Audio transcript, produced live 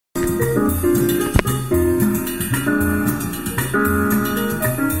You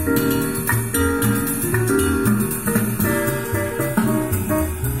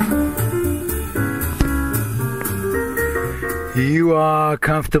are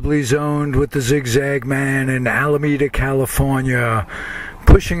comfortably zoned with the Zigzag Man in Alameda, California,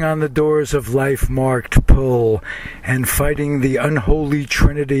 pushing on the doors of life marked pull and fighting the unholy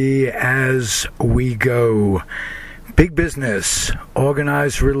trinity as we go. Big business,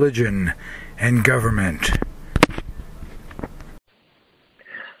 organized religion, and government.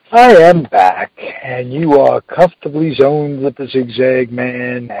 I am back, and you are comfortably zoned with the Zigzag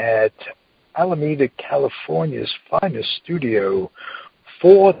Man at Alameda, California's finest studio,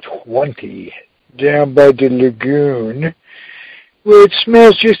 420, down by the lagoon, where it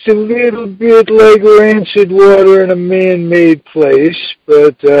smells just a little bit like rancid water in a man-made place,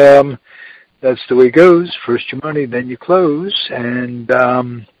 but that's the way it goes. First your money, then you close, and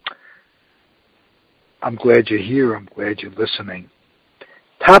I'm glad you're here. I'm glad you're listening.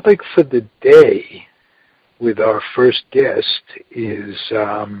 Topic for the day with our first guest is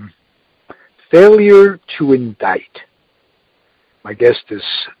failure to indict. My guest is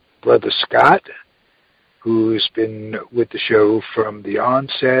Brother Scott, who's been with the show from the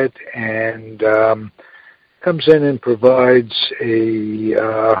onset and comes in and provides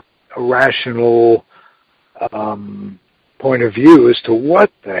a rational point of view as to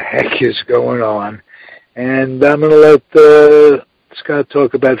what the heck is going on. And I'm going to let Scott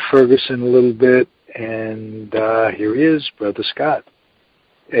talk about Ferguson a little bit, and here he is, Brother Scott.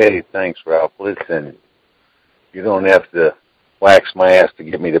 Hey, thanks, Ralph. Listen, you don't have to wax my ass to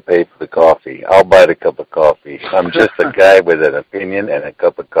get me to pay for the coffee. I'll buy the cup of coffee. I'm just a guy with an opinion and a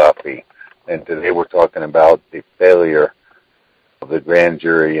cup of coffee. And today we're talking about the failure of the grand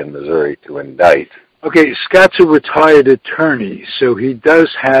jury in Missouri to indict. Okay, Scott's a retired attorney, so he does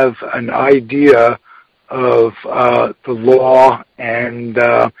have an idea of the law, and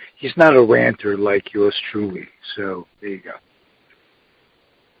he's not a ranter like yours truly. So there you go.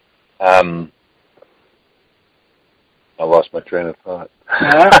 I lost my train of thought.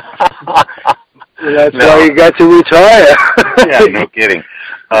 That's why you got to retire. Yeah, no kidding.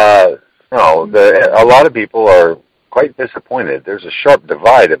 A lot of people are quite disappointed. There's a sharp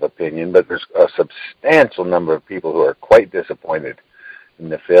divide of opinion, but there's a substantial number of people who are quite disappointed in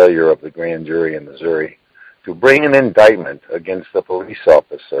the failure of the grand jury in Missouri to bring an indictment against the police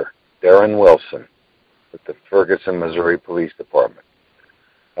officer, Darren Wilson, with the Ferguson, Missouri Police Department.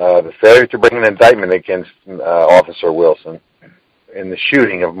 The failure to bring an indictment against Officer Wilson in the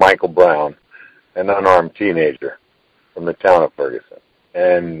shooting of Michael Brown, an unarmed teenager from the town of Ferguson.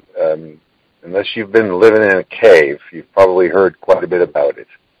 And unless you've been living in a cave, you've probably heard quite a bit about it.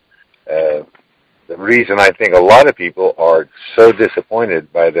 The reason I think a lot of people are so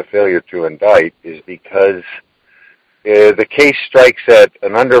disappointed by the failure to indict is because the case strikes at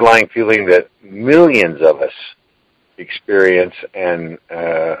an underlying feeling that millions of us experience, and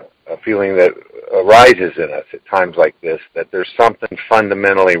a feeling that arises in us at times like this, that there's something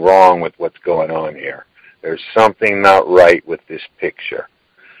fundamentally wrong with what's going on here. There's something not right with this picture.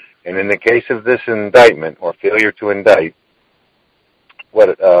 And in the case of this indictment, or failure to indict,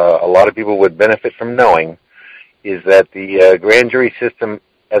 what a lot of people would benefit from knowing is that the grand jury system,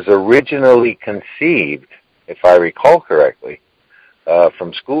 as originally conceived, if I recall correctly,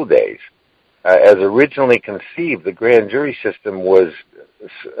 from school days, as originally conceived, the grand jury system was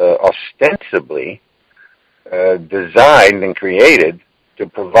ostensibly designed and created to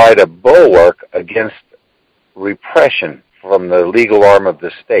provide a bulwark against repression from the legal arm of the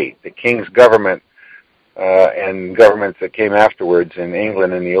state. The king's government and governments that came afterwards in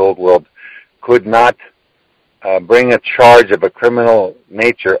England and the Old World could not bring a charge of a criminal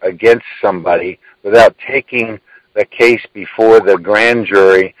nature against somebody without taking the case before the grand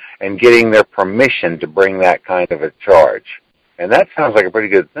jury and getting their permission to bring that kind of a charge. And that sounds like a pretty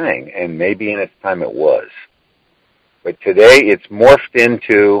good thing, and maybe in its time it was. But today it's morphed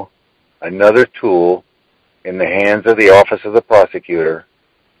into another tool in the hands of the office of the prosecutor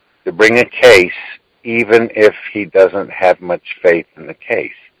to bring a case even if he doesn't have much faith in the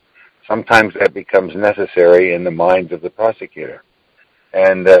case. Sometimes that becomes necessary in the minds of the prosecutor.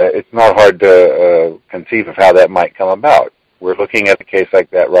 And it's not hard to conceive of how that might come about. We're looking at a case like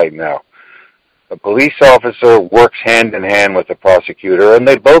that right now. A police officer works hand in hand with the prosecutor, and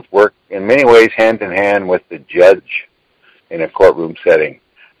they both work in many ways hand in hand with the judge in a courtroom setting.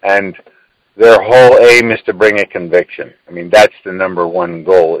 And their whole aim is to bring a conviction. I mean, that's the number one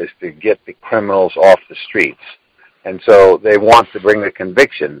goal, is to get the criminals off the streets. And so they want to bring the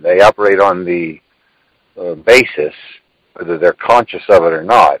conviction. They operate on the basis, whether they're conscious of it or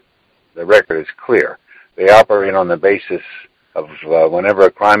not, The record is clear. They operate on the basis of whenever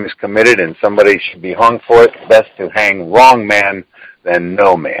a crime is committed and somebody should be hung for it, best to hang wrong man than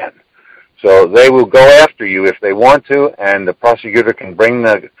no man. So they will go after you if they want to, and the prosecutor can bring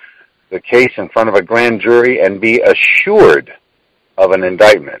the case in front of a grand jury and be assured of an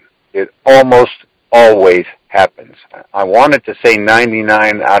indictment. It almost always happens. I wanted to say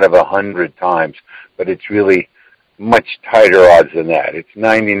 99 out of 100 times, but it's really much tighter odds than that. It's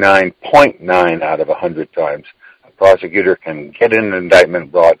 99.9 out of 100 times. A prosecutor can get an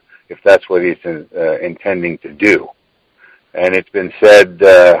indictment brought if that's what he's intending to do. And it's been said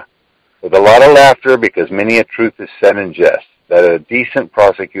with a lot of laughter, because many a truth is said in jest, that a decent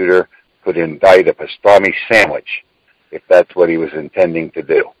prosecutor could indict a pastrami sandwich if that's what he was intending to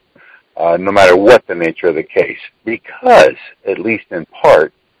do, no matter what the nature of the case. Because, at least in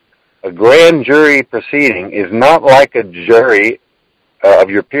part, a grand jury proceeding is not like a jury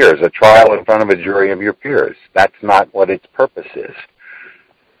of your peers, a trial in front of a jury of your peers. That's not what its purpose is.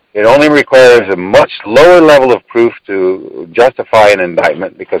 It only requires a much lower level of proof to justify an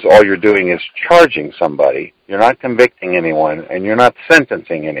indictment, because all you're doing is charging somebody. You're not convicting anyone, and you're not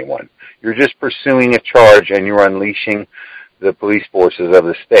sentencing anyone. You're just pursuing a charge, and you're unleashing the police forces of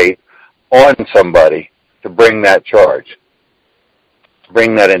the state on somebody to bring that charge, to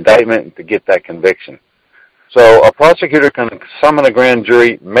bring that indictment, to get that conviction. So a prosecutor can summon a grand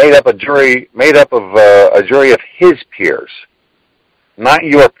jury made up of a jury of his peers, not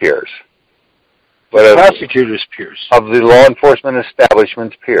your peers, but the prosecutor's peers, of the law enforcement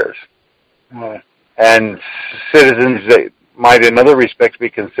establishment's peers. Right. And citizens that might in other respects be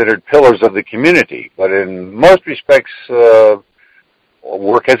considered pillars of the community, but in most respects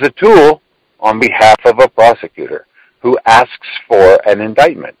work as a tool on behalf of a prosecutor who asks for an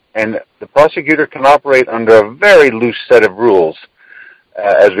indictment. And the prosecutor can operate under a very loose set of rules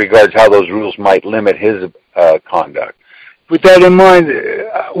as regards how those rules might limit his conduct. With that in mind,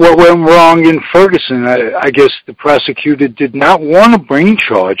 what went wrong in Ferguson? I guess the prosecutor did not want to bring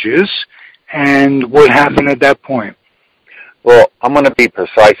charges, and what happened at that point? Well, I'm going to be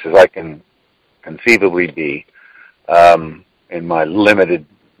precise as I can conceivably be in my limited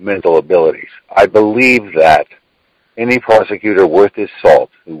mental abilities. I believe that any prosecutor worth his salt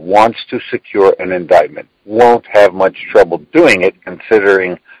who wants to secure an indictment won't have much trouble doing it,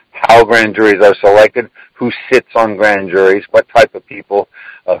 considering how grand juries are selected, who sits on grand juries, what type of people,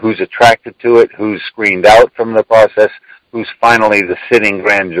 who's attracted to it, who's screened out from the process, who's finally the sitting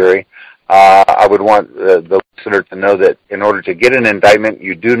grand jury. I would want the listener to know that in order to get an indictment,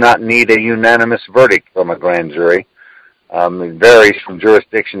 you do not need a unanimous verdict from a grand jury. It varies from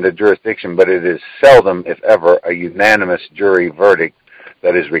jurisdiction to jurisdiction, but it is seldom, if ever, a unanimous jury verdict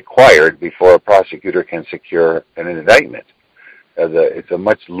that is required before a prosecutor can secure an indictment. It's a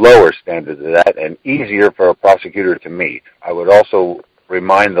much lower standard than that and easier for a prosecutor to meet. I would also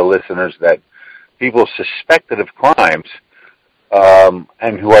remind the listeners that people suspected of crimes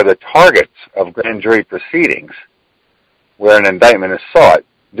and who are the targets of grand jury proceedings where an indictment is sought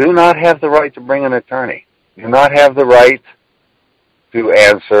do not have the right to bring an attorney, do not have the right to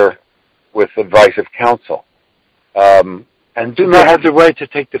answer with advice of counsel, and do not have the right to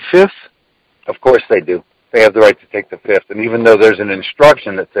take the fifth? Of course they do. They have the right to take the fifth. And even though there's an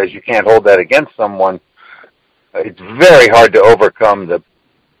instruction that says you can't hold that against someone, it's very hard to overcome the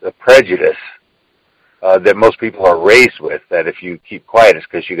prejudice that most people are raised with, that if you keep quiet, it's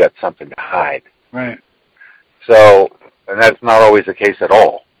because you got something to hide. Right. So, and that's not always the case at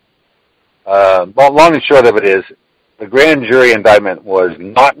all. But long and short of it is, the grand jury indictment was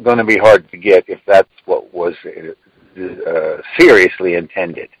not going to be hard to get if that's what was seriously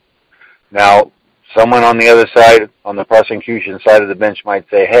intended. Now, someone on the other side, on the prosecution side of the bench, might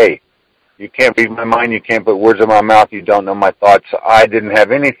say, hey, you can't read my mind, you can't put words in my mouth, you don't know my thoughts. I didn't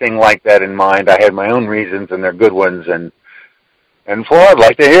have anything like that in mind. I had my own reasons, and they're good ones, and so I'd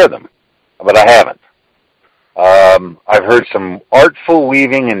like to hear them, but I haven't. I've heard some artful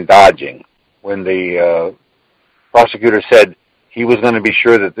weaving and dodging when the prosecutor said he was going to be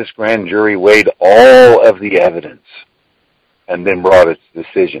sure that this grand jury weighed all of the evidence and then brought its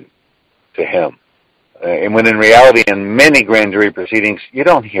decision to him. And when in reality, in many grand jury proceedings, you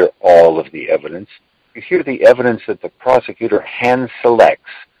don't hear all of the evidence. You hear the evidence that the prosecutor hand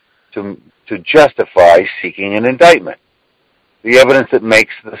selects to justify seeking an indictment. The evidence that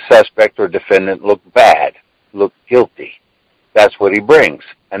makes the suspect or defendant look bad, look guilty. That's what he brings,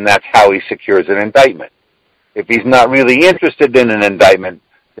 and that's how he secures an indictment. If he's not really interested in an indictment,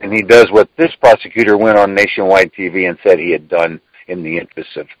 then he does what this prosecutor went on nationwide TV and said he had done in the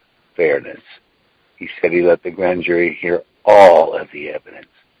interest of fairness. He said he let the grand jury hear all of the evidence.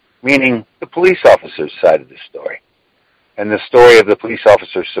 meaning the police officer's side of the story and the story of the police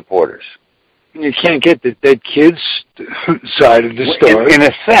officer's supporters. You can't get the dead kids side of the story. In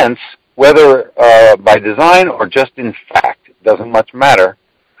a sense, whether by design or just in fact, it doesn't much matter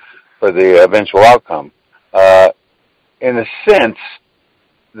for the eventual outcome. In a sense,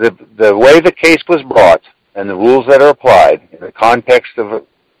 the way the case was brought and the rules that are applied in the context of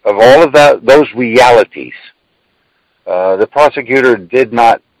all of those realities, the prosecutor did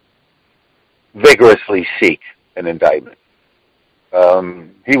not vigorously seek an indictment.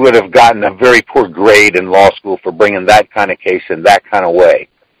 He would have gotten a very poor grade in law school for bringing that kind of case in that kind of way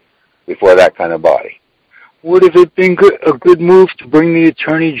before that kind of body. Would have it been a good move to bring the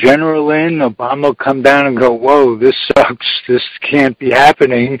Attorney General in? Obama will come down and go, whoa, this sucks. This can't be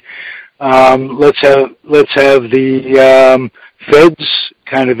happening. Let's have the feds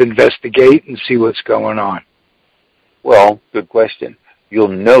kind of investigate and see what's going on. Well, good question. You'll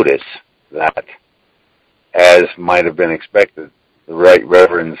notice that, as might have been expected, the Right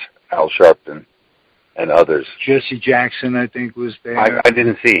Reverends Al Sharpton and others. Jesse Jackson, I think, was there. I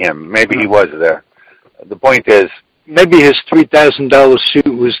didn't see him. Maybe he was there. The point is, maybe his $3,000 suit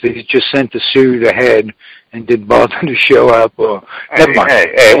was that he just sent the suit ahead and didn't bother to show up. Or never mind.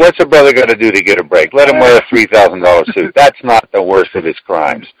 Hey, what's a brother got to do to get a break? Let him wear a $3,000 suit. That's not the worst of his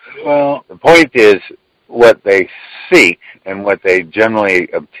crimes. Well, the point is, what they seek and what they generally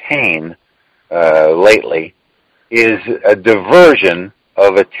obtain lately is a diversion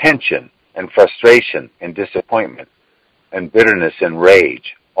of attention and frustration and disappointment and bitterness and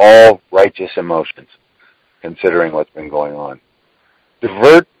rage, all righteous emotions, considering what's been going on.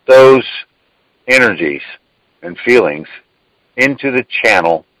 Divert those energies and feelings into the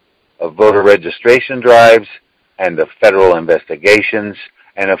channel of voter registration drives and of federal investigations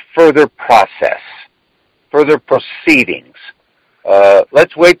and a further process, further proceedings.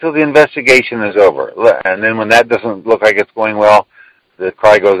 Let's wait till the investigation is over. And then when that doesn't look like it's going well, the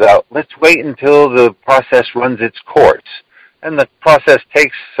cry goes out, let's wait until the process runs its course. And the process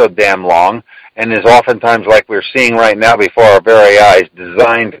takes so damn long and is oftentimes, like we're seeing right now before our very eyes,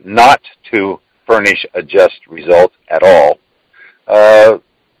 designed not to furnish a just result at all.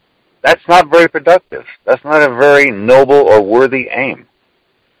 That's not very productive. That's not a very noble or worthy aim.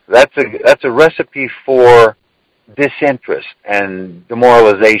 That's a recipe for disinterest and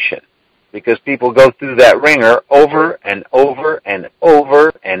demoralization, because people go through that ringer over and over and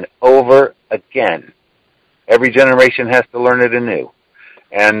over and over again. Every generation has to learn it anew.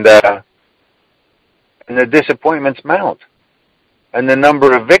 And the disappointments mount. And the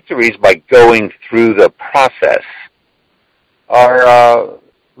number of victories by going through the process are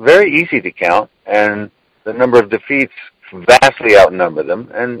very easy to count, and the number of defeats vastly outnumber them,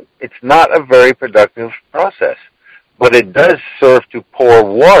 and it's not a very productive process. But it does serve to pour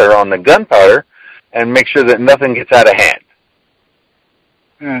water on the gunpowder and make sure that nothing gets out of hand.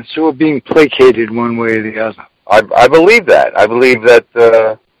 Yeah, so we're being placated one way or the other. I believe that. I believe that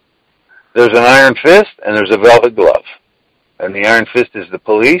there's an iron fist and there's a velvet glove. And the iron fist is the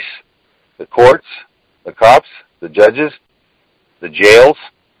police, the courts, the cops, the judges, the jails.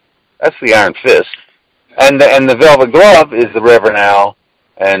 That's the iron fist. And the velvet glove is the Reverend Al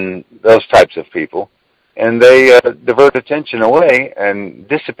and those types of people. And they divert attention away and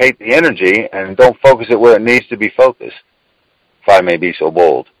dissipate the energy and don't focus it where it needs to be focused, if I may be so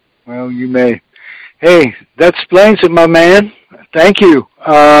bold. Well, you may. Hey, that explains it, my man. Thank you.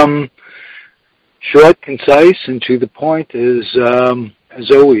 Short, concise, and to the point as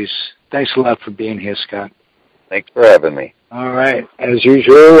always. Thanks a lot for being here, Scott. Thanks for having me. All right. As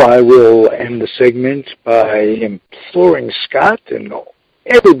usual, I will end the segment by imploring Scott and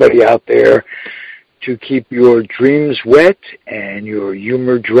everybody out there to keep your dreams wet and your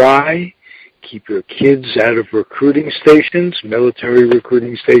humor dry. Keep your kids out of recruiting stations, military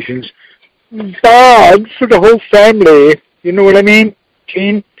recruiting stations. Bad for the whole family. You know what I mean,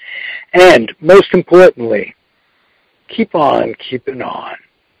 Gene? And most importantly, keep on keeping on.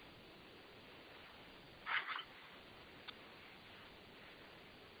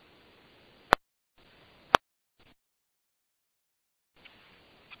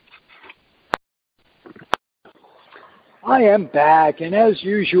 I am back, and as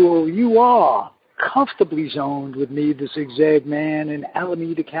usual, you are comfortably zoned with me, the Zigzag Man, in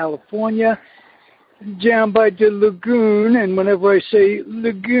Alameda, California, down by the lagoon. And whenever I say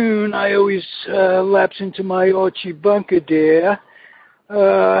lagoon, I always lapse into my Archie Bunker there.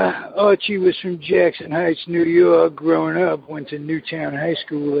 Archie was from Jackson Heights, New York, growing up, went to Newtown High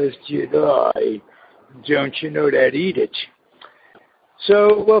School, as did I. Don't you know that? Eat it.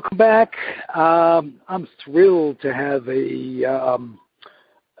 So, welcome back. I'm thrilled to have a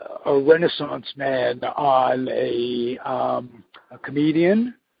a Renaissance man on a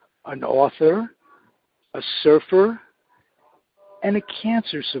comedian, an author, a surfer, and a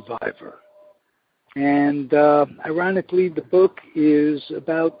cancer survivor. And ironically, the book is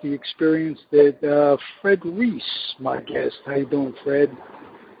about the experience that Fred Reiss, my guest. How you doing, Fred?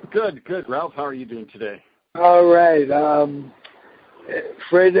 Good. Ralph, how are you doing today? All right.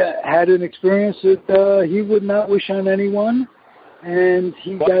 Fred had an experience that he would not wish on anyone, and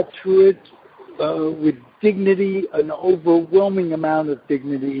he got through it with dignity, an overwhelming amount of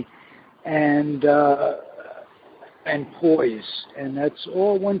dignity, and poise. And that's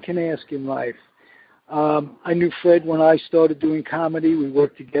all one can ask in life. I knew Fred when I started doing comedy. We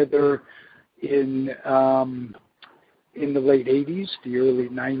worked together in the late 80s, the early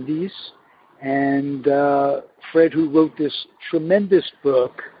 90s. And Fred, who wrote this tremendous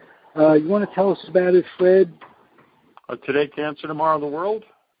book, you want to tell us about it, Fred? Today, Cancer, Tomorrow, the World?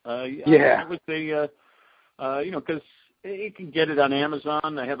 Yeah. I would say, because you can get it on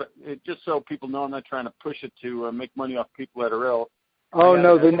Amazon. I have it just so people know I'm not trying to push it to make money off people that are ill. Oh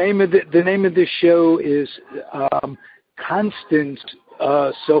no, the name of this show is Constant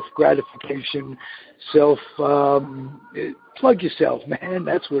Self-Gratification. Plug yourself, man.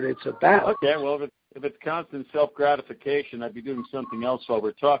 That's what it's about. Okay, well, if it's constant self-gratification, I'd be doing something else while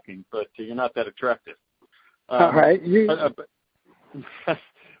we're talking, but you're not that attractive. All right.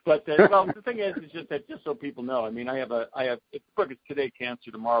 But the thing is just that, just so people know, I mean, I have the book is Today,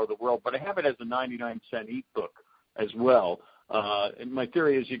 Cancer, Tomorrow, the World, but I have it as a 99-cent ebook as well. And my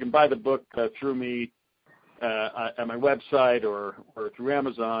theory is you can buy the book through me at my website or through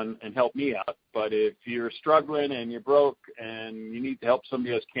Amazon and help me out. But if you're struggling and you're broke and you need to help somebody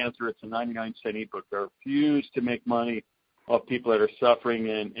who has cancer, it's a 99-cent ebook. I refuse to make money off people that are suffering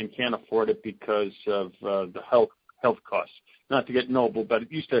and can't afford it because of the health costs. Not to get noble, but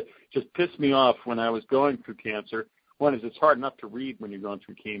it used to just piss me off when I was going through cancer. One is it's hard enough to read when you're going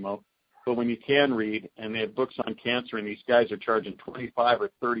through chemo, but when you can read and they have books on cancer and these guys are charging $25 or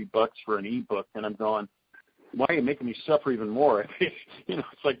 $30 for an ebook, and I'm going, why are you making me suffer even more?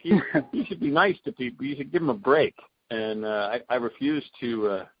 It's like you should be nice to people. You should give them a break. And I refuse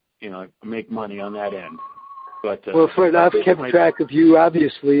to, make money on that end. But well, Fred, I've kept track of you,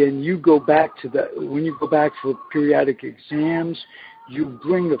 obviously, and you go back when you go back for periodic exams, you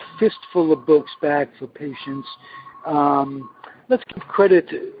bring a fistful of books back for patients. Let's give credit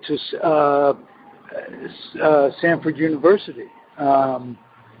to Stanford University.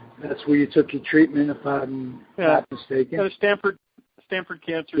 That's where you took your treatment, if I'm not mistaken. The Stanford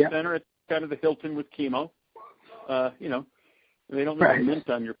Cancer Center. It's kind of the Hilton with chemo. They don't leave a mint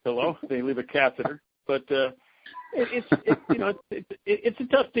on your pillow. They leave a catheter. But it's a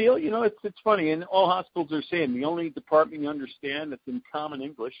tough deal. It's funny. And all hospitals are saying the only department you understand that's in common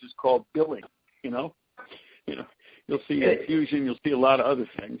English is called billing. You'll see infusion. You'll see a lot of other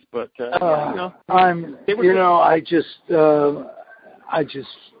things. But I just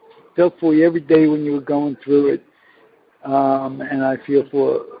felt for you every day when you were going through it, and I feel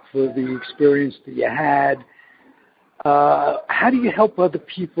for the experience that you had. How do you help other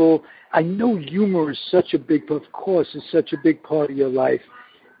people? I know humor is such a big part of your life.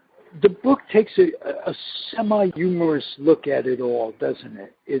 The book takes a semi-humorous look at it all, doesn't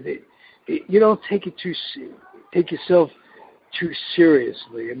it? You don't take yourself too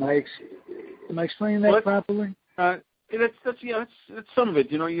seriously. Am I explaining that properly? That's some of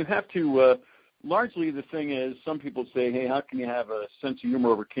it. You have to. Largely, the thing is, some people say, "Hey, how can you have a sense of humor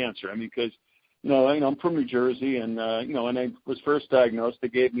over cancer?" I mean, because I'm from New Jersey, and when I was first diagnosed, they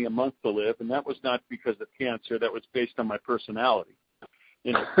gave me a month to live, and that was not because of cancer. That was based on my personality.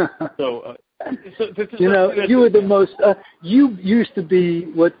 You were the most. You used to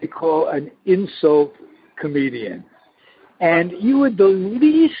be what they call an insult comedian, and you were the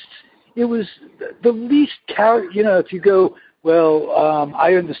least. It was the least character. If you go, well,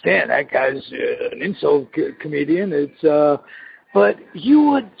 I understand that guy's an insult comedian. It's, but you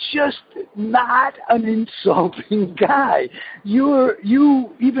were just not an insulting guy.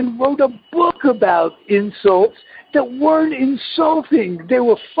 You even wrote a book about insults that weren't insulting. They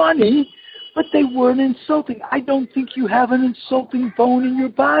were funny, but they weren't insulting. I don't think you have an insulting bone in your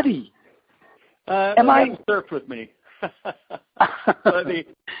body. I surf with me.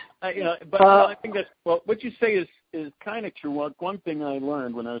 I think that's what you say is kind of true. One thing I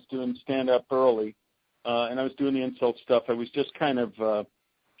learned when I was doing stand-up early, and I was doing the insult stuff, I was just kind of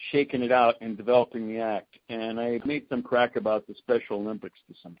shaking it out and developing the act. And I made some crack about the Special Olympics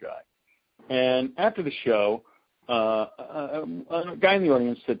to some guy. And after the show, a guy in the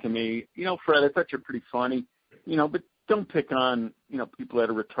audience said to me, Fred, I thought you're pretty funny, but don't pick on, people that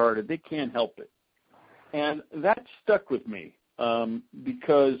are retarded. They can't help it. And that stuck with me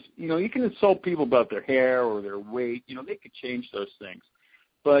because, you can insult people about their hair or their weight. They could change those things.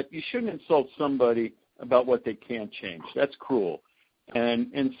 But you shouldn't insult somebody about what they can't change. That's cruel.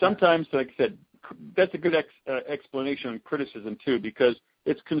 And sometimes, like I said, that's a good explanation and criticism, too, because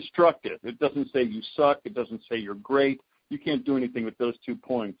it's constructive. It doesn't say you suck. It doesn't say you're great. You can't do anything with those 2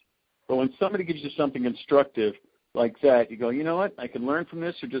 points. But when somebody gives you something instructive like that, you go, you know what, I can learn from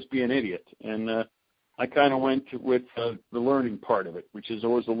this or just be an idiot. And I kind of went with the learning part of it, which is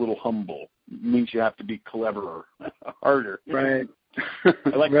always a little humble. It means you have to be cleverer, harder. Right.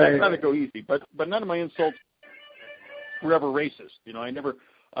 I like right. I kind of go easy, but none of my insults were ever racist. I never.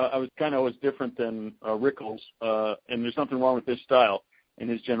 I was kind of always different than Rickles, and there's nothing wrong with his style and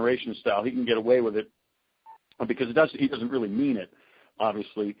his generation style. He can get away with it because he doesn't really mean it,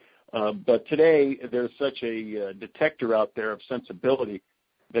 obviously. But today there's such a detector out there of sensibility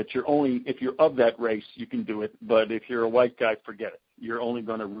that if you're of that race, you can do it. But if you're a white guy, forget it. You're only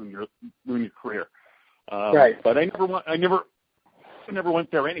going to ruin your career. Right. But I never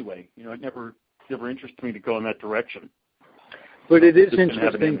went there anyway. It never interested me to go in that direction. But it is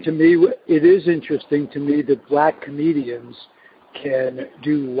interesting to me. It is interesting to me that black comedians can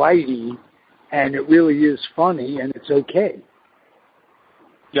do whitey, and it really is funny, and it's okay.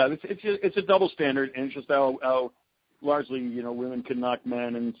 Yeah, it's a double standard, and it's just how largely women can knock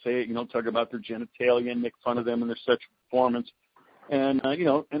men and say talk about their genitalia and make fun of them and their sexual performance, and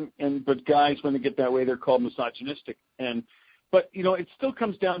but guys, when they get that way, they're called misogynistic. But it still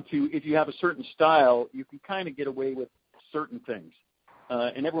comes down to, if you have a certain style, you can kind of get away with certain things,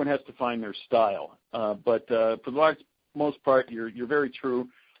 and everyone has to find their style. But for the most part, you're very true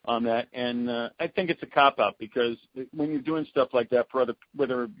on that, and I think it's a cop-out, because when you're doing stuff like that for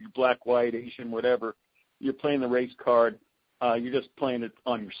whether you're black, white, Asian, whatever, you're playing the race card. You're just playing it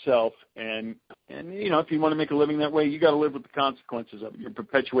on yourself, and if you want to make a living that way, you got to live with the consequences of it. You're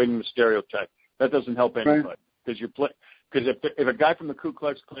perpetuating the stereotype. That doesn't help anybody, because Because if a guy from the Ku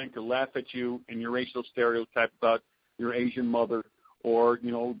Klux Klan could laugh at you and your racial stereotype about your Asian mother, or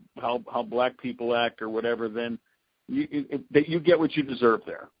how black people act or whatever, then you get what you deserve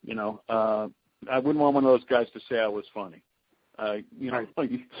there. I wouldn't want one of those guys to say I was funny. But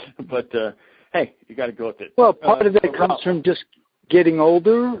hey, you got to go with it. Well, part of that comes from just getting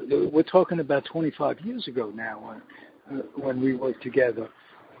older. We're talking about 25 years ago now when we worked together.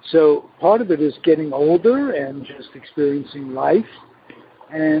 So part of it is getting older and just experiencing life.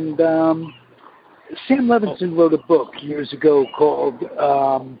 And Sam Levinson wrote a book years ago called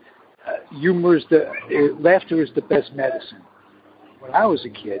Laughter is the Best Medicine, when I was a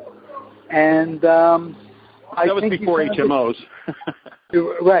kid. And that was before HMOs.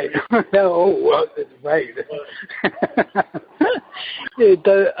 Right. Right.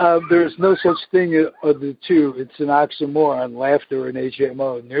 There's no such thing of the two. It's an oxymoron, laughter and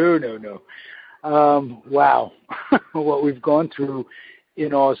HMO. No. Wow. What we've gone through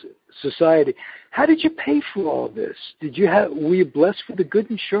in our society. How did you pay for all this? Were you blessed with a good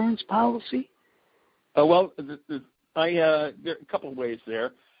insurance policy? Well, there are a couple of ways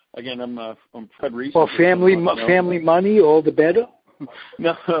there. Again, I'm Fred Reiss. Well, family money, all the better.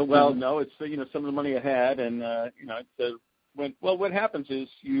 No, no. It's some of the money I had, and what happens is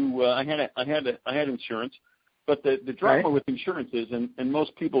I had insurance, but the drama with insurance is, and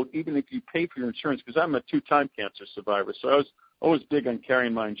most people, even if you pay for your insurance, because I'm a 2-time cancer survivor, so I was always big on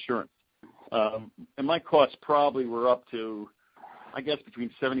carrying my insurance, and my costs probably were up to, I guess, between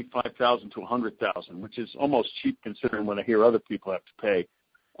 $75,000 to $100,000, which is almost cheap considering what I hear other people have to pay.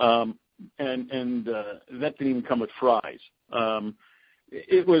 And that didn't even come with fries.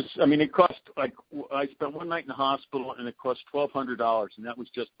 It cost, I spent one night in the hospital, and it cost $1,200, and that was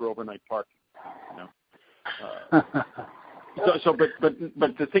just for overnight parking.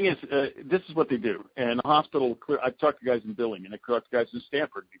 But the thing is, this is what they do. And the hospital, I've talked to guys in billing, and I've talked to guys in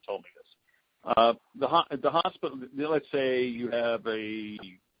Stanford, and they told me this. The hospital, let's say you have a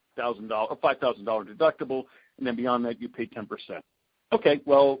 $1,000 or $5,000 deductible, and then beyond that you pay 10%. Okay,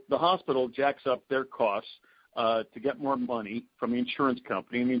 well, the hospital jacks up their costs to get more money from the insurance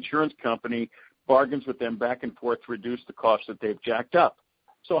company, and the insurance company bargains with them back and forth to reduce the cost that they've jacked up.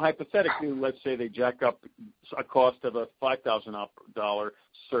 So hypothetically, let's say they jack up a cost of a $5,000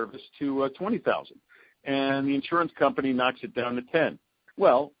 service to $20,000, and the insurance company knocks it down to $10,000.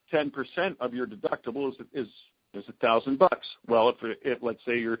 Well, 10% of your deductible is $1,000. Well, if let's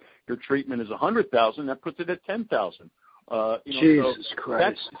say your treatment is $100,000, that puts it at $10,000. Jesus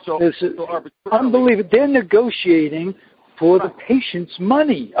Christ. Unbelievable. They're negotiating for the patient's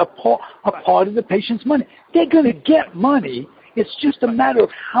money, a part of the patient's money. They're going to get money. It's just a matter of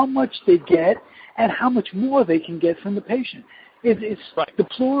how much they get and how much more they can get from the patient. It's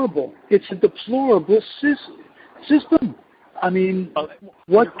deplorable. It's a deplorable system. I mean,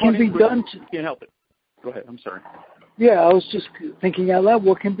 what can be done to... Can't help it. Go ahead. I'm sorry. Yeah, I was just thinking out loud,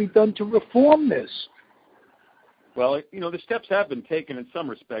 what can be done to reform this? Well, the steps have been taken in some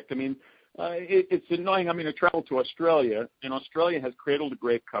respect. I mean, it's annoying. I mean, I traveled to Australia, and Australia has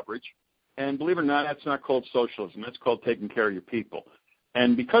cradle-to-grave coverage. And believe it or not, that's not called socialism. That's called taking care of your people.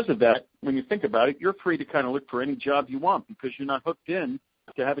 And because of that, when you think about it, you're free to kind of look for any job you want because you're not hooked in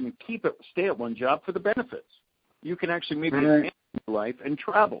to having to stay at one job for the benefits. You can actually maybe advance your life and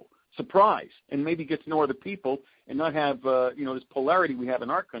travel, surprise, and maybe get to know other people and not have, this polarity we have in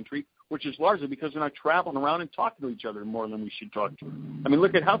our country, which is largely because we're not traveling around and talking to each other more than we should talk to. I mean,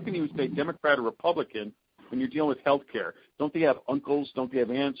 look at how can you say Democrat or Republican when you're dealing with health care? Don't they have uncles? Don't they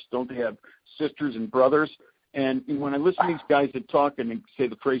have aunts? Don't they have sisters and brothers? And when I listen to these guys that talk and they say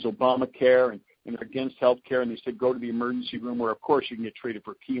the phrase Obamacare and they're against health care and they say go to the emergency room where, of course, you can get treated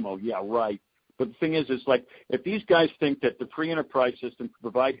for chemo. Yeah, right. But the thing is like if these guys think that the free enterprise system can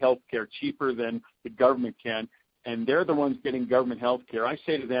provide health care cheaper than the government can, and they're the ones getting government health care, I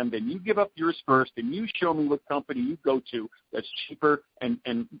say to them, then you give up yours first and you show me what company you go to that's cheaper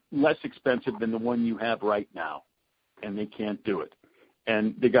and less expensive than the one you have right now. And they can't do it.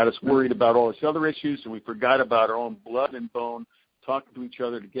 And they got us worried about all these other issues, and we forgot about our own blood and bone, talking to each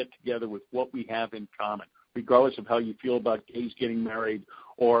other to get together with what we have in common, regardless of how you feel about gays getting married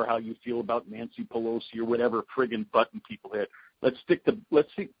or how you feel about Nancy Pelosi or whatever friggin' button people hit. Let's stick to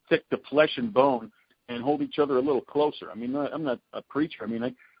flesh and bone and hold each other a little closer. I mean, I'm not a preacher. I'm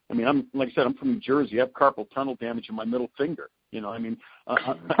like I said, I'm from New Jersey. I have carpal tunnel damage in my middle finger.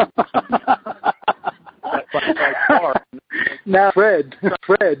 By far. Now, Fred, that's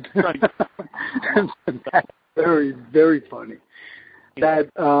very, very funny. That,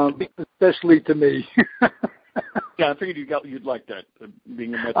 especially to me. Yeah, I figured you'd like that,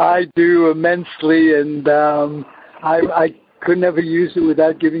 being a Met. I do immensely, and I could never use it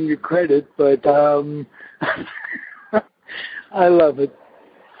without giving you credit, but I love it.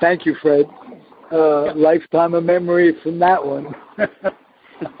 Thank you, Fred. Lifetime of memory from that one.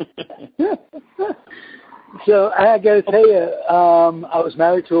 So I got to tell you, I was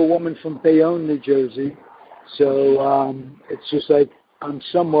married to a woman from Bayonne, New Jersey. So it's just like I'm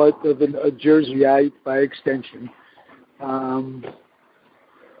somewhat of a Jerseyite by extension.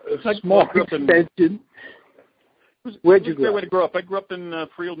 Small extension. Where'd you grow up? Way to grow up. I grew up in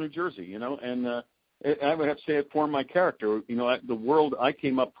Freehold, New Jersey, and I would have to say it formed my character. The world I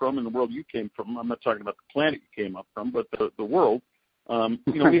came up from and the world you came from, I'm not talking about the planet you came up from, but the world.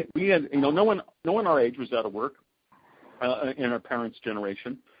 We had, no one our age was out of work in our parents'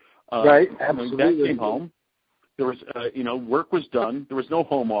 generation. Right, absolutely. Dad came home. There was, work was done. There was no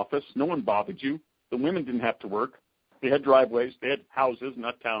home office. No one bothered you. The women didn't have to work. They had driveways. They had houses,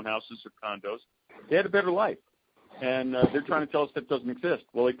 not townhouses or condos. They had a better life. And they're trying to tell us that doesn't exist.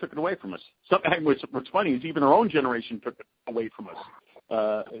 Well, they took it away from us. What's funny is even our own generation took it away from us.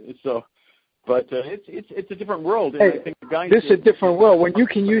 But it's a different world. And hey, I think the guys this is a different world. When you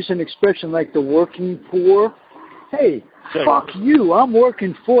can use an expression like the working poor, hey, fuck you. I'm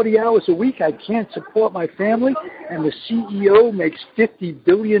working 40 hours a week. I can't support my family, and the CEO makes $50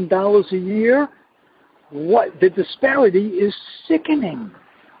 billion a year. What? The disparity is sickening.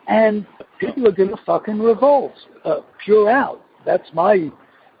 And people are going to fucking revolt. Pure out. That's my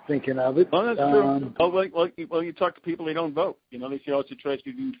thinking of it. Well, that's true. Well, you talk to people, they don't vote. They say, it's a choice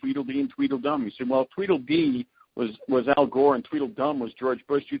between Tweedledee and Tweedledum. You say, well, Tweedledee was Al Gore and Tweedledum was George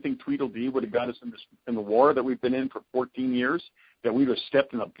Bush. Do you think Tweedledee would have got us in the war that we've been in for 14 years, that we would have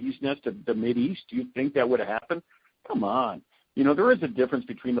stepped in a bee's nest of the Mideast? Do you think that would have happened? Come on. There is a difference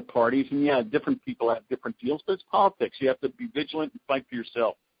between the parties, and yeah, different people have different deals, but it's politics. You have to be vigilant and fight for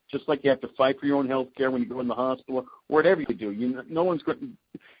yourself. Just like you have to fight for your own health care when you go in the hospital or whatever you do. No one's going to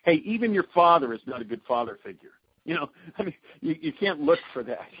 – hey, even your father is not a good father figure. You can't look for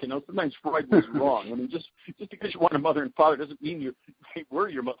that. Sometimes Freud was wrong. Just because you want a mother and father doesn't mean they were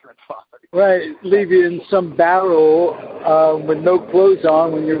your mother and father. Right. Leave you in some barrel with no clothes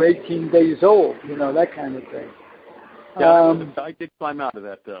on when you're 18 days old, that kind of thing. Yeah, I did climb out of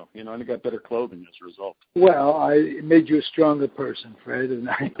that, though, and I got better clothing as a result. Well, it made you a stronger person, Fred, and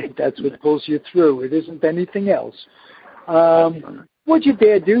I think that's what pulls you through. It isn't anything else. What'd your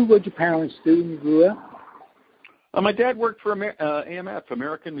dad do? What'd your parents do when you grew up? My dad worked for AMF,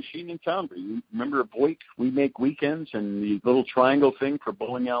 American Machine and Foundry. You remember Voight? We Make Weekends and the little triangle thing for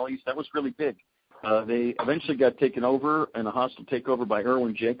bowling alleys. That was really big. They eventually got taken over in a hostile takeover by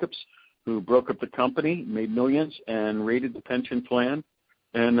Irwin Jacobs, who broke up the company, made millions, and raided the pension plan,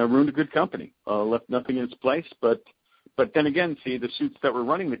 and ruined a good company. Left nothing in its place. But then again, see, the suits that were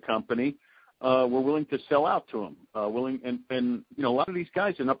running the company were willing to sell out to him. And a lot of these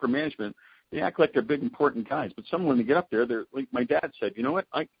guys in upper management, they act like they're big, important guys. But when they get up there, they're like my dad said, you know what,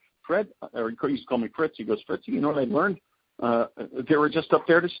 Fred, or he used to call me Fritz. He goes, Fritz, you know what I learned? They were just up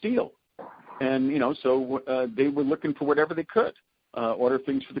there to steal. And, so they were looking for whatever they could. Order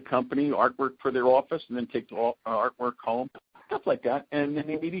things for the company, artwork for their office, and then take the artwork home, stuff like that. And then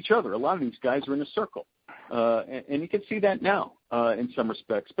they meet each other. A lot of these guys are in a circle. And you can see that now in some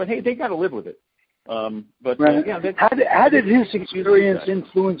respects. But, hey, they got to live with it. Right. How did his experience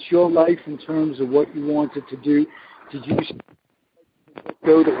influence your life in terms of what you wanted to do? Did you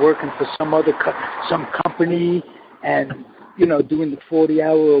go to working for some company and, doing the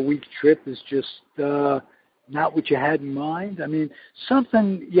 40-hour-a-week trip is just not what you had in mind? I mean,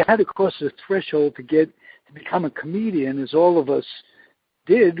 something you had to cross the threshold to become a comedian, as all of us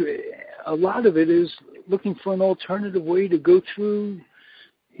did. A lot of it is looking for an alternative way to go through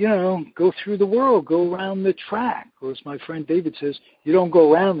the world, go around the track. Or as my friend David says, you don't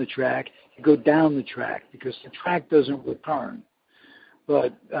go around the track, you go down the track, because the track doesn't return.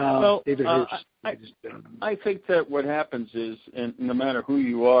 But David I think that what happens is, and no matter who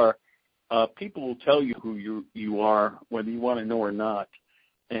you are, people will tell you who you are, whether you want to know or not.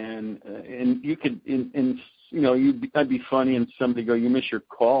 And you could, I'd be funny, and somebody go, you missed your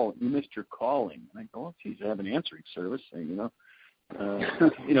calling. And I go, oh, geez, I have an answering service, and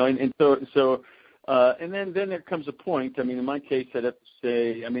then there comes a point. I mean, in my case, I'd have to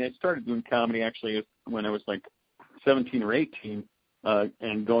say, I started doing comedy actually when I was like 17 or 18,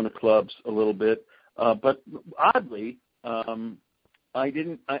 and going to clubs a little bit. But oddly, I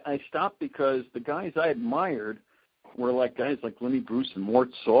stopped because the guys I admired were like guys like Lenny Bruce and Mort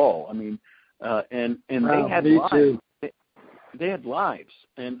Saul. And they had lives. Too. They had lives.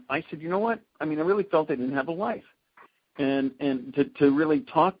 And I said, you know what? I really felt they didn't have a life. And to really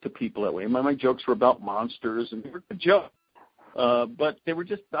talk to people that way. My jokes were about monsters, and they were good jokes. But they were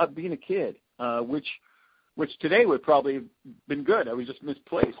just about being a kid, which today would probably have been good. I was just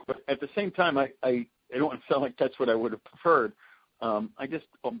misplaced. But at the same time, I don't want to sound like that's what I would have preferred.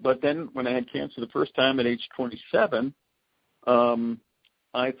 But then when I had cancer the first time at age 27,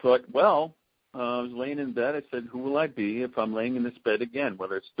 I thought, I was laying in bed. I said, who will I be if I'm laying in this bed again,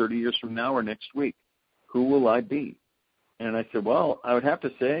 whether it's 30 years from now or next week? Who will I be? And I said, I would have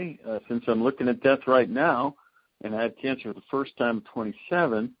to say, since I'm looking at death right now, and I had cancer for the first time at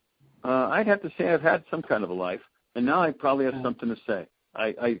 27, I'd have to say I've had some kind of a life, and now I probably have something to say.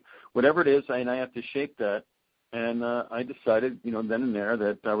 I whatever it is, I have to shape that. And I decided, then and there,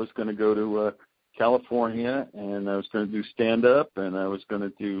 that I was going to go to California, and I was going to do stand-up, and I was going to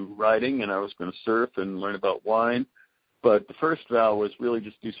do writing, and I was going to surf and learn about wine. But the first vow was really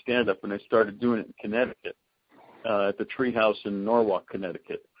just do stand-up, and I started doing it in Connecticut, at the Treehouse in Norwalk,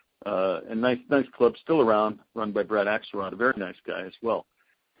 Connecticut. A nice club still around, run by Brad Axelrod, a very nice guy as well,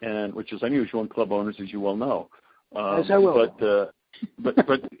 and which is unusual in club owners, as you well know. As I will. But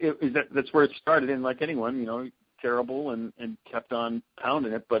that's where it started. And like anyone, terrible, and kept on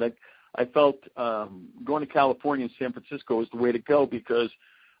pounding it. But I felt going to California and San Francisco was the way to go, because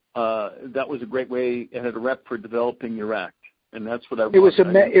that was a great way. It had a rep for developing your act, and that's what I wanted.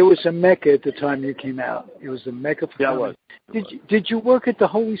 It was a mecca at the time you came out. It was a mecca for comedy. Did you work at the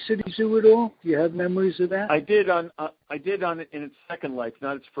Holy City Zoo at all? Do you have memories of that? I did on it in its second life,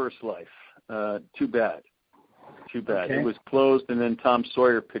 not its first life. Too bad. Okay. It was closed, and then Tom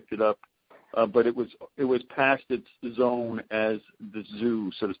Sawyer picked it up. But it was past its zone as the zoo,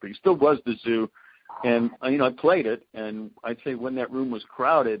 so to speak. It still was the zoo, and I played it, and I'd say when that room was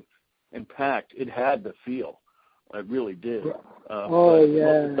crowded and packed, it had the feel. It really did.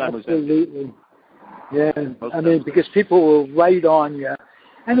 Absolutely. Yeah, because people were right on you,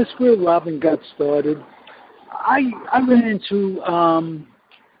 and it's where Robin got started. I ran into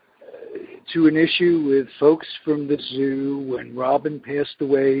an issue with folks from the zoo when Robin passed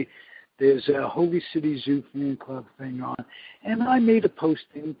away. There's a Holy City Zoo fan club thing on, and I made a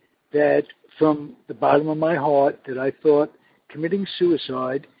posting that from the bottom of my heart that I thought committing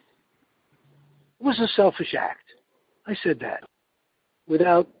suicide was a selfish act. I said that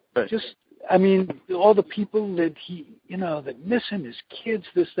without all the people that that miss him, his kids,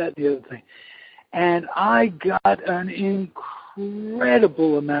 this, that, and the other thing. And I got an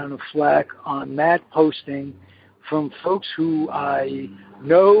incredible amount of flack on that posting from folks who I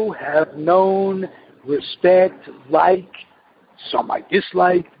know, have known, respect, like, some I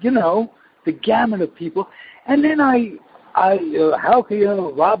dislike, the gamut of people. And then how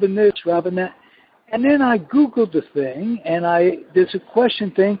can robbing this, robbing that. And then I Googled the thing, and there's a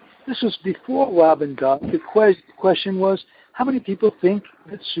question thing. This was before Robin died. The question was, how many people think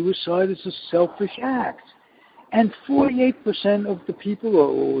that suicide is a selfish act? And 48% of the people, or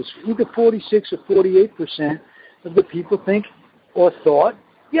it was either 46 or 48% of the people think or thought,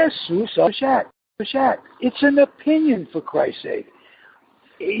 yes, suicide is a selfish act. It's an opinion, for Christ's sake.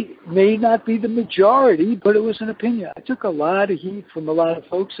 It may not be the majority, but it was an opinion. I took a lot of heat from a lot of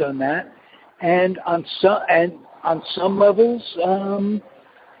folks on that. And on some levels,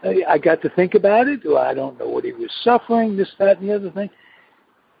 I got to think about it. Well, I don't know what he was suffering, this, that, and the other thing.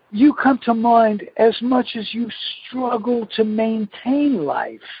 You come to mind as much as you struggle to maintain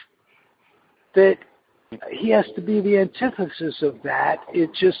life, that he has to be the antithesis of that.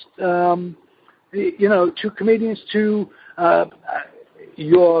 It just, two comedians,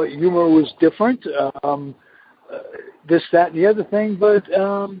 your humor was different, this, that, and the other thing, but...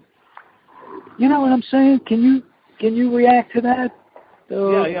 you know what I'm saying? Can you react to that? Yeah.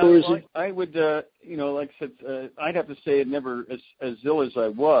 Well, I would, like I said, I'd have to say it never as ill as I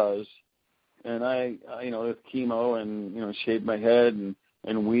was, and I with chemo and shaved my head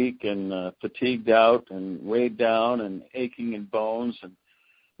and weak and fatigued out and weighed down and aching in bones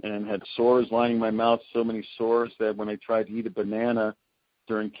and had sores lining my mouth, so many sores that when I tried to eat a banana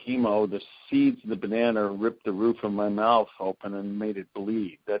during chemo, the seeds of the banana ripped the roof of my mouth open and made it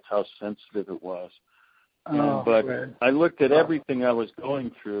bleed. That's how sensitive it was. But I looked at everything I was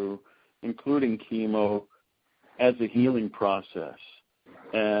going through, including chemo, as a healing process.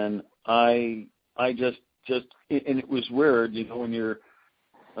 And I just, and it was weird, when you're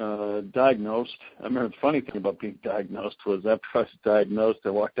diagnosed. I remember the funny thing about being diagnosed was after I was diagnosed, I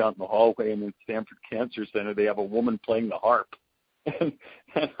walked out in the hallway and in Stanford Cancer Center, they have a woman playing the harp. And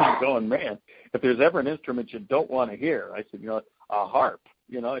I'm going, man, if there's ever an instrument you don't want to hear, I said, a harp.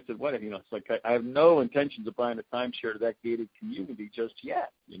 I said, what? It's like I have no intentions of buying a timeshare to that gated community just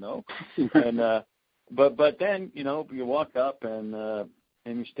yet, And but then you walk up and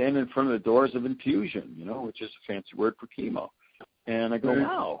you stand in front of the doors of infusion, which is a fancy word for chemo. And I go,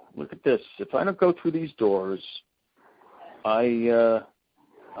 wow, look at this. If I don't go through these doors, I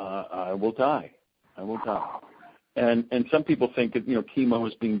will die. I will die. And some people think that, chemo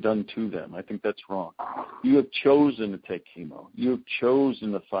is being done to them. I think that's wrong. You have chosen to take chemo. You have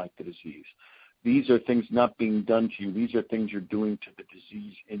chosen to fight the disease. These are things not being done to you. These are things you're doing to the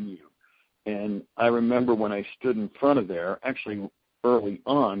disease in you. And I remember when I stood in front of there, actually early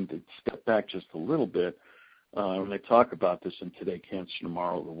on, to step back just a little bit, when I talk about this in Today, Cancer,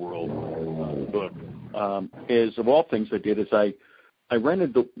 Tomorrow, the World book, is of all things I did is I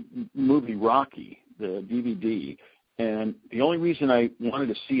rented the movie Rocky, the DVD, and the only reason I wanted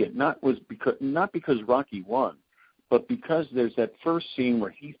to see it not because Rocky won, but because there's that first scene where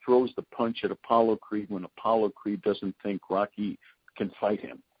he throws the punch at Apollo Creed when Apollo Creed doesn't think Rocky can fight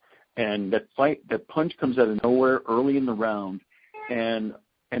him, and that punch comes out of nowhere early in the round, and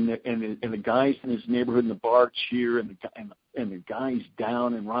the guys in his neighborhood in the bar cheer, and the guy's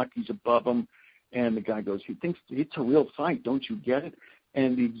down and Rocky's above him, and the guy goes, he thinks it's a real fight, don't you get it?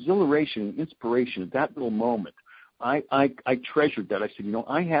 And the exhilaration and inspiration of that little moment, I treasured that. I said,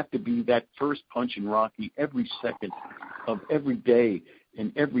 I have to be that first punch in Rocky every second of every day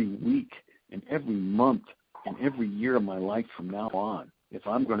and every week and every month and every year of my life from now on. If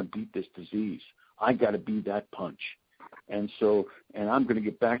I'm going to beat this disease, I got to be that punch. And I'm going to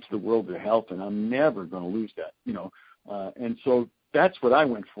get back to the world of health, and I'm never going to lose that, And so that's what I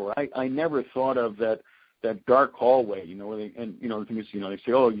went for. I never thought of that dark hallway, where the thing is, they say,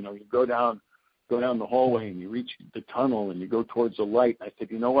 you go down the hallway and you reach the tunnel and you go towards the light. I said,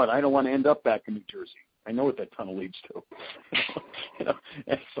 you know what? I don't want to end up back in New Jersey. I know what that tunnel leads to.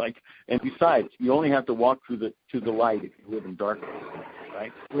 It's like, and besides, you only have to walk to the light if you live in darkness,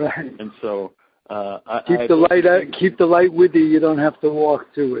 right? Right. And so keep the light with you. You don't have to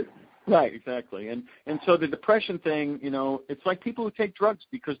walk to it. Right, exactly. And so the depression thing, it's like people who take drugs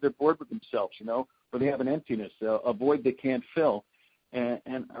because they're bored with themselves, or they have an emptiness, a void they can't fill. And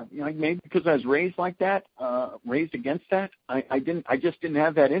maybe because I was raised like that, raised against that, I just didn't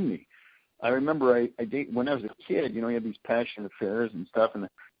have that in me. I remember when I was a kid, you had these passion affairs and stuff, and I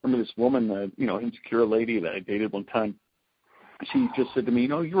remember this woman, insecure lady that I dated one time. She just said to me,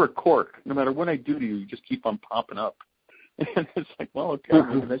 you're a cork. No matter what I do to you, you just keep on popping up. And it's like, well,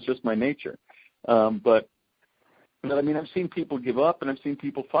 okay, that's just my nature. But I mean, I've seen people give up and I've seen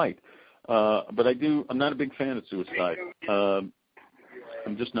people fight. But I'm not a big fan of suicide.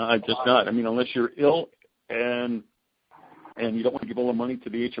 I'm just not. I mean, unless you're ill and and you don't want to give all the money to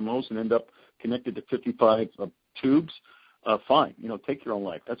the HMOs and end up connected to 55 tubes, fine. Take your own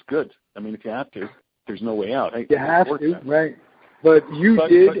life. That's good. I mean, if you have to, there's no way out. You have to, right. But you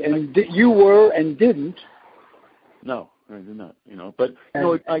you were and didn't. No, I did not. But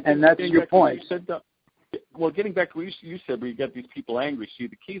and that's your point. Getting back to what you said, where you get these people angry. See,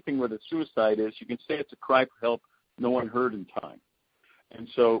 the key thing with a suicide is you can say it's a cry for help no one heard in time. And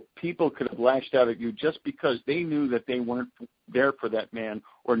so people could have lashed out at you just because they knew that they weren't there for that man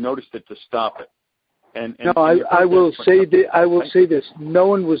or noticed it to stop it. I will say this: no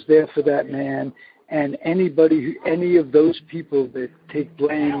one was there for that man, and any of those people that take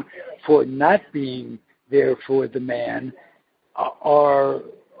blame for not being there for the man are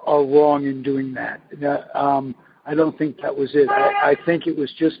wrong in doing that. I don't think that was it. I think it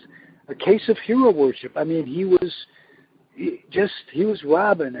was just a case of hero worship. I mean, he was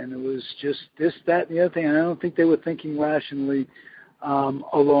robbing, and it was just this, that, and the other thing. And I don't think they were thinking rationally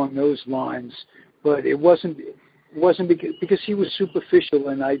along those lines. But it wasn't because he was superficial,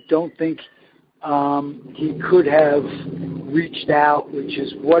 and I don't think he could have reached out, which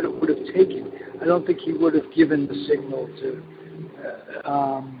is what it would have taken. I don't think he would have given the signal to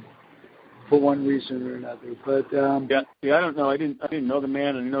for one reason or another. But I don't know. I didn't know the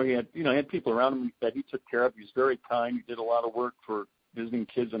man, and he had people around him that he took care of. He was very kind. He did a lot of work for visiting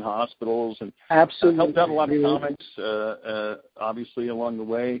kids in hospitals and absolutely helped out a lot of comics, obviously along the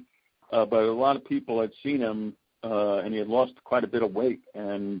way. But a lot of people had seen him, and he had lost quite a bit of weight,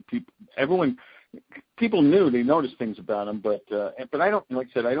 and people knew, they noticed things about him, but I don't, like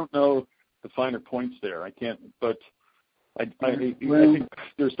I said, I don't know the finer points there. I can't, but I think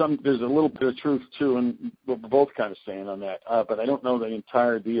there's a little bit of truth too, and we're both kind of saying on that, but I don't know the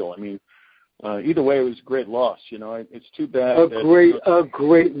entire deal. I mean, either way, it was a great loss. It's too bad. A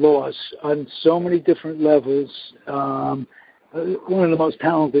great loss on so many different levels. One of the most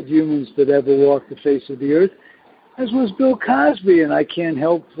talented humans that ever walked the face of the earth, as was Bill Cosby, and I can't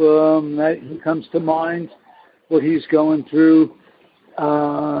help that he comes to mind, what he's going through,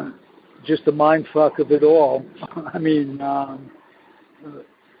 just the mind fuck of it all. I mean,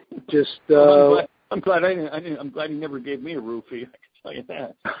 just. I'm glad he never gave me a roofie. I can tell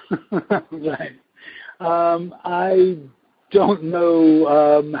you that. Right. I don't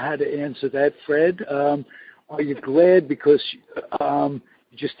know how to answer that, Fred. Are you glad because you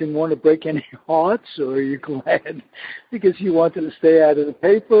just didn't want to break any hearts, or are you glad because you wanted to stay out of the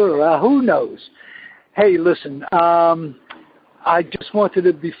paper, or who knows? Hey, listen, I just wanted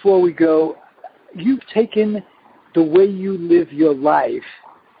to, before we go, you've taken the way you live your life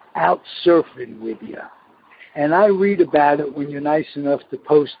out surfing with you. And I read about it when you're nice enough to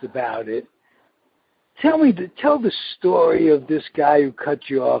post about it. Tell the story of this guy who cut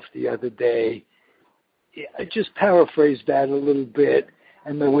you off the other day. I just paraphrase that a little bit,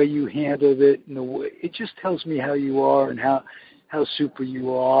 and the way you handled it, and it just tells me how you are and how super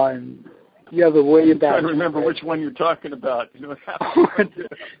you are, and you have a way about. I'm trying to remember which one you're talking about. Do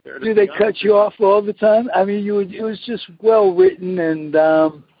they cut you off all the time? I mean, it was just well written, and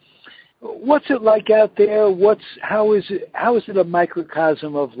what's it like out there? How is it a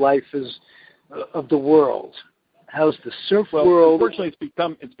microcosm of life of the world? How's the surf world? Unfortunately,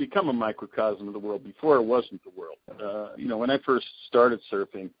 it's become a microcosm of the world. Before, it wasn't the world. When I first started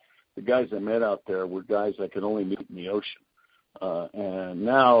surfing, the guys I met out there were guys I could only meet in the ocean. And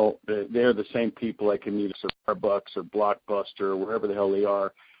now they're the same people I can meet at Starbucks or Blockbuster or wherever the hell they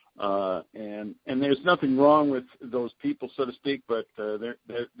are. And there's nothing wrong with those people, so to speak, but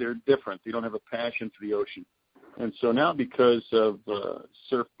they're different. They don't have a passion for the ocean. And so now, because of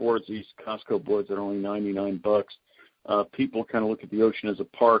surfboards, these Costco boards that are only $99, people kind of look at the ocean as a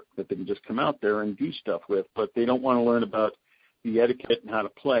park that they can just come out there and do stuff with, but they don't want to learn about the etiquette and how to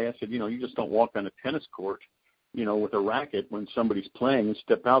play. I said, you just don't walk on a tennis court, with a racket when somebody's playing and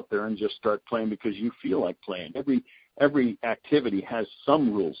step out there and just start playing because you feel like playing. Every activity has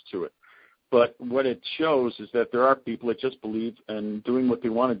some rules to it. But what it shows is that there are people that just believe in doing what they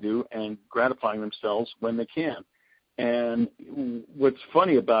want to do and gratifying themselves when they can. And what's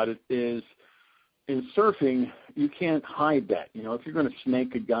funny about it is in surfing, you can't hide that. If you're going to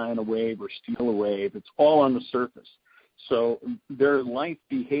snake a guy in a wave or steal a wave, it's all on the surface. So their life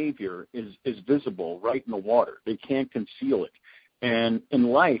behavior is visible right in the water. They can't conceal it. And in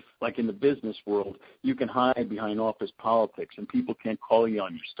life, like in the business world, you can hide behind office politics and people can't call you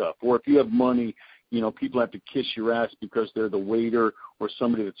on your stuff. Or if you have money, people have to kiss your ass because they're the waiter or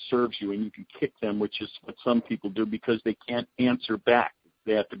somebody that serves you, and you can kick them, which is what some people do because they can't answer back.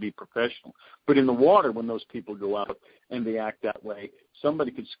 They have to be professional. But in the water, when those people go out and they act that way, somebody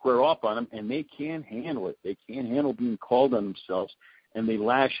could square off on them, and they can't handle it. They can't handle being called on themselves, and they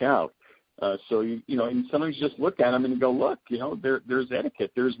lash out. So, you know, and sometimes you just look at them and you go, look, you know, there's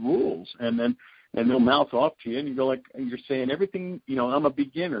etiquette, there's rules. And they'll mouth off to you, and you go like, you're saying everything, you know, I'm a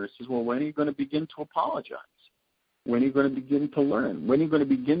beginner. It says, well, when are you going to begin to apologize? When are you going to begin to learn? When are you going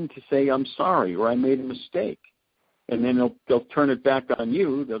to begin to say, I'm sorry, or I made a mistake? And then they'll turn it back on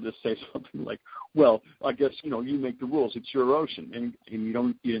you. They'll just say something like, well, I guess, you know, you make the rules. It's your ocean. And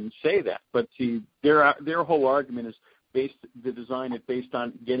you didn't say that. But see, their whole argument is they design it based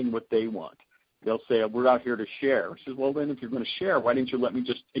on getting what they want. They'll say, we're out here to share. I says, well, then if you're going to share, why didn't you let me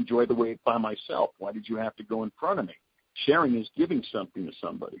just enjoy the wave by myself? Why did you have to go in front of me? Sharing is giving something to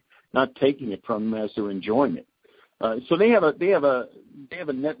somebody, not taking it from them as they're enjoying it. So they have a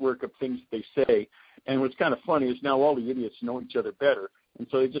network of things that they say, and what's kind of funny is now all the idiots know each other better, and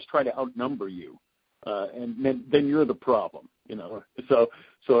so they just try to outnumber you, and then you're the problem, you know. So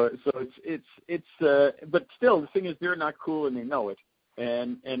it's but still the thing is they're not cool and they know it,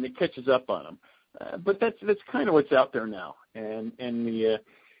 and it catches up on them. But that's kind of what's out there now, and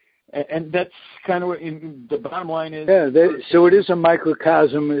that's kind of what the bottom line is. Yeah, so it is a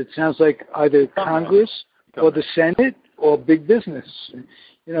microcosm. It sounds like either Congress or the Senate or big business.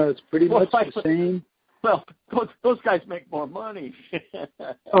 You know, it's pretty much the same. Well, those guys make more money.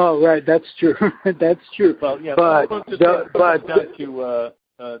 Oh, right, that's true. That's true. Well, yeah, the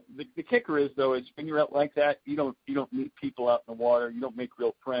kicker is though is when you're out like that, you don't meet people out in the water. You don't make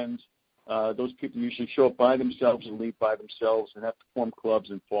real friends. Those people usually show up by themselves and leave by themselves and have to form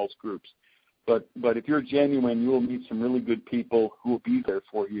clubs and false groups. But if you're genuine, you will meet some really good people who will be there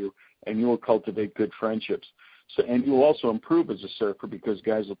for you, and you will cultivate good friendships. So, and you will also improve as a surfer because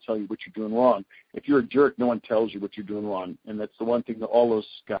guys will tell you what you're doing wrong. If you're a jerk, no one tells you what you're doing wrong. And that's the one thing that all those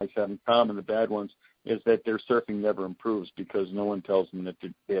guys have in common, the bad ones, is that their surfing never improves because no one tells them that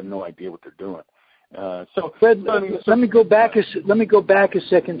they have no idea what they're doing. So, Fred, let me go back a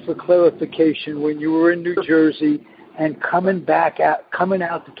second for clarification. When you were in New Jersey and coming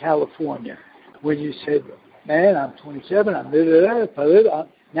out to California, when you said, "Man, I'm 27,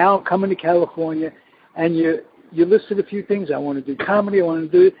 now I'm coming to California," and you listed a few things. I want to do comedy, I want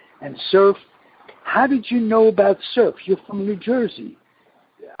to do it, and surf. How did you know about surf? You're from New Jersey.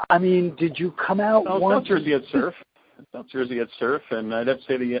 I mean, did you come out once? South Jersey had surf. South Jersey had surf, and I'd have to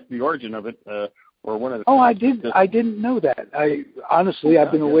say the origin of it, or one of the. Oh, I didn't know that.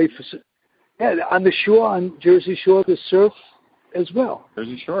 I've been away for. Yeah, on the shore, on Jersey Shore, the surf as well.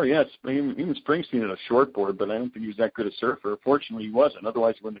 Jersey Shore, yes. Even Springsteen had a shortboard, but I don't think he was that good a surfer. Fortunately, he wasn't.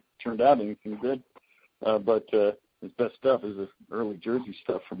 Otherwise, he wouldn't have turned out anything good. But his best stuff is the early Jersey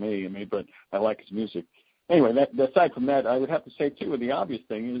stuff for me. But I like his music. Anyway, aside from that, I would have to say too, the obvious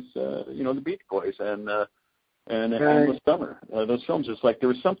thing is the Beach Boys and Endless Summer. Those films, it's like there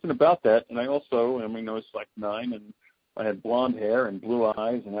was something about that. And I also, I was like 9, and I had blonde hair and blue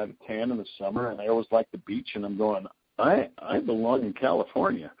eyes, and I had a tan in the summer, and I always liked the beach. And I'm going, I belong in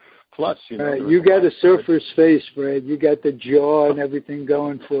California. Plus, you got a surfer's face, Fred. You got the jaw and everything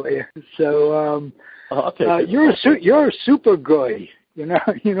going for you. So I'll take it. You're a super guy. You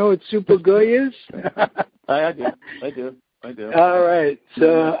know what super guy is? I do. All right.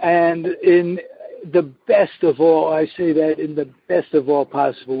 So, and in the best of all, I say that in the best of all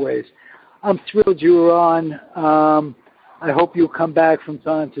possible ways. I'm thrilled you were on. I hope you'll come back from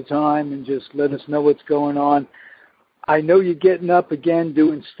time to time and just let us know what's going on. I know you're getting up again,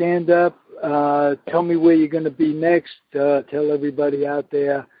 doing stand-up. Tell me where you're going to be next. Tell everybody out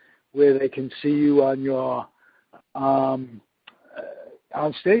there where they can see you on your on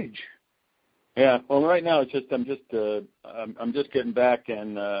stage. Yeah. Well, right now it's just I'm just getting back,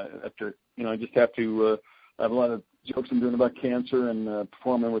 and after I just have to I have a lot of jokes I'm doing about cancer and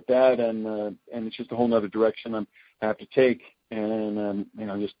performing with that, and it's just a whole other direction I have to take, and I'm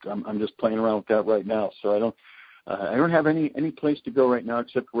just playing around with that right now. So I don't have any place to go right now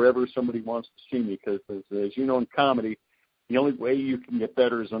except wherever somebody wants to see me, because as you know, in comedy, the only way you can get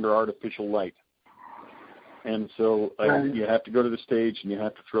better is under artificial light. And so you have to go to the stage and you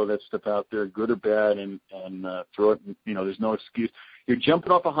have to throw that stuff out there, good or bad, and throw it. There's no excuse. You're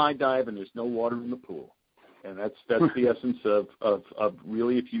jumping off a high dive and there's no water in the pool, and that's the essence of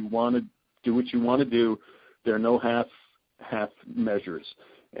really, if you want to do what you want to do, there are no half measures.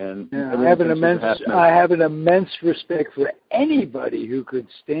 And I have an immense respect for anybody who could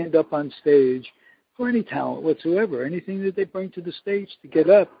stand up on stage for any talent whatsoever, anything that they bring to the stage to get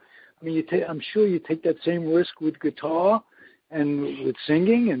up. I mean, I'm sure you take that same risk with guitar and with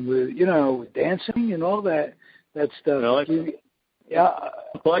singing and with dancing and all that stuff. Well, Yeah.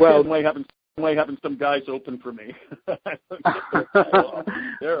 Well, I can't wait having some guys open for me.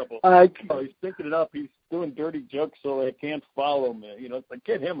 Terrible. He's thinking it up. He's doing dirty jokes so I can't follow him. It's like,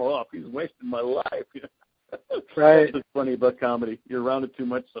 get him off. He's wasting my life. Right. That's what's funny about comedy. You're around it too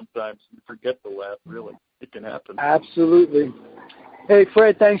much sometimes. You forget to laugh, really. It can happen. Absolutely. Hey,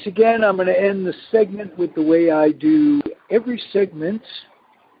 Fred, thanks again. I'm going to end the segment with the way I do every segment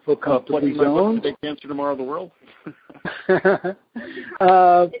for Comfortably Zoned. Big Cancer Tomorrow of the World?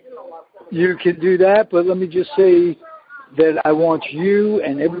 You can do that, but let me just say that I want you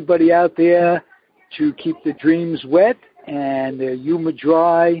and everybody out there to keep the dreams wet and their humor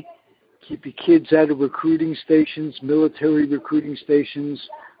dry. Keep your kids out of recruiting stations. Military recruiting stations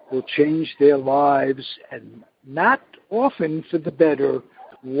will change their lives, and not often for the better,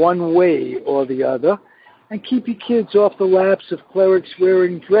 one way or the other. And keep your kids off the laps of clerics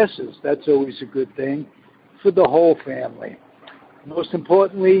wearing dresses. That's always a good thing for the whole family. Most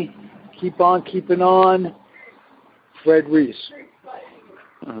importantly, keep on keeping on. Fred Reiss.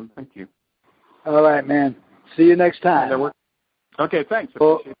 Thank you. All right, man. See you next time. Okay, thanks. I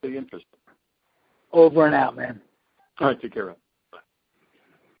appreciate the interest. Over and out, man. All right, take care.